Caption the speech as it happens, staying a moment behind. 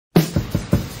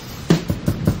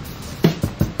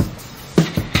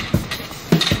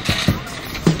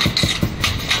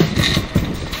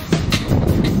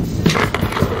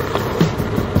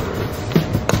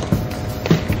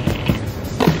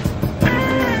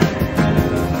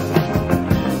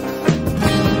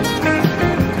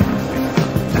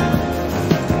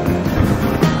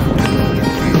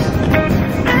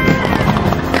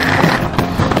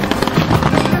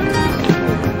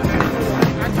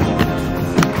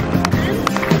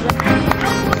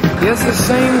Yes, the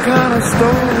same kind of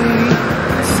story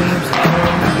seems to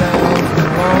come down from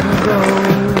long ago.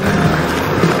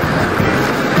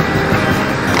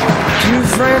 Two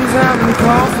friends having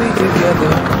coffee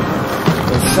together,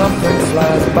 but something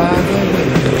flies by the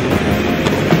window.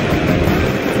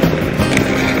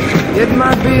 It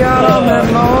might be out on that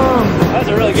lawn. That's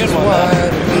a really good one. Wide,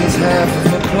 at least half of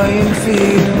the playing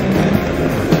field.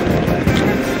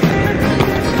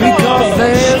 Because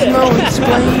there's no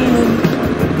explaining.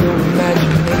 Your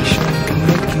imagination can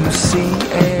make you see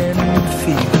and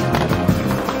feel.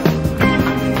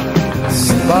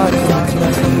 Somebody like me,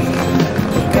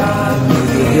 God, you're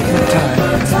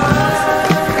hypnotized.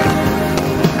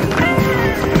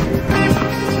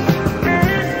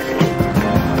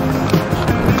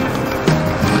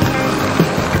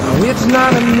 It's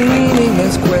not a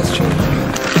meaningless question to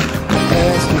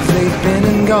ask if they've been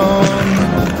and gone.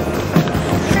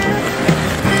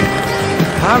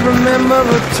 I remember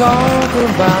a talk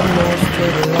about North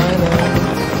Carolina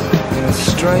in a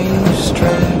strange,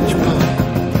 strange poem.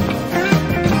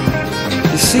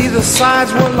 You see, the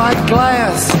sides were like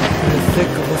glass in the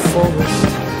thick of a forest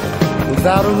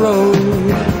without a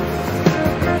road.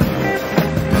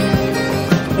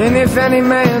 And if any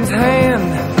man's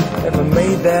hand ever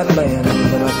made that land,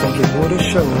 then I think it would have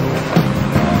showed.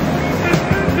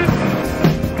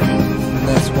 And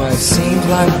that's why it seems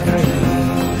like a dream.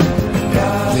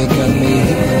 They got me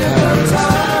hypnotized.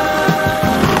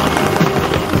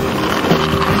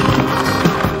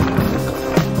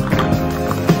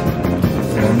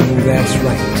 And I know that's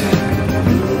right.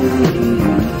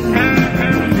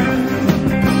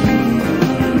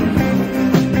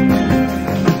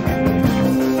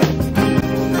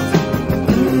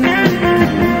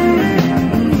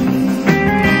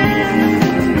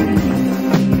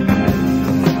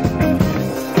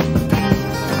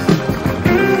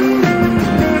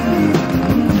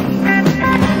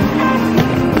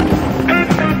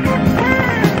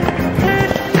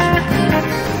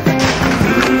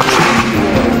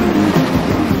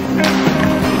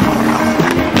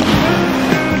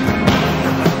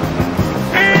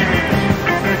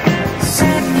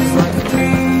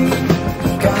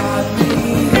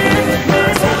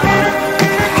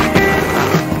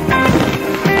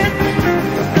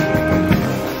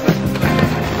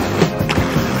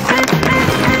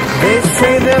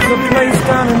 Say there's a place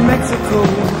down in Mexico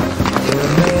where a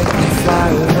man can fly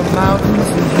over mountains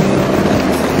and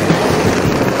hills.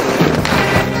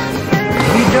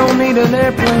 He don't need an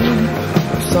airplane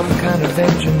or some kind of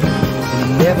engine, and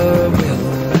he never will.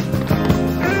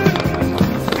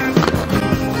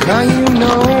 Now you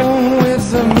know it's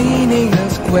a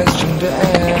meaningless question to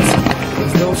ask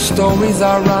if those stories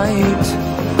are right.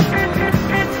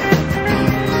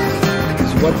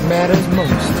 'Cause what matters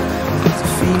most,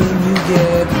 feeling you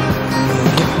get when you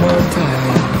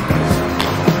hypnotized.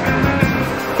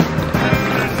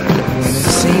 When it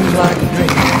seems like a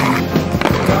dream,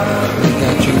 we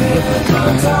got you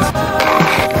hypnotized.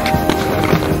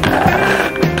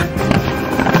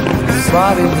 Your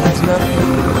body means nothing.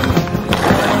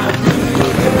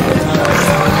 You're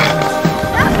hypnotized.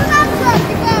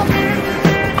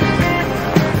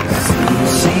 It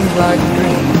seems like a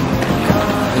dream.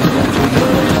 We got you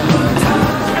hypnotized.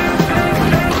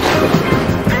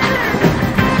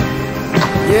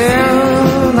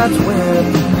 Yeah, that's when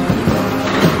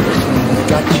it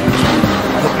got you.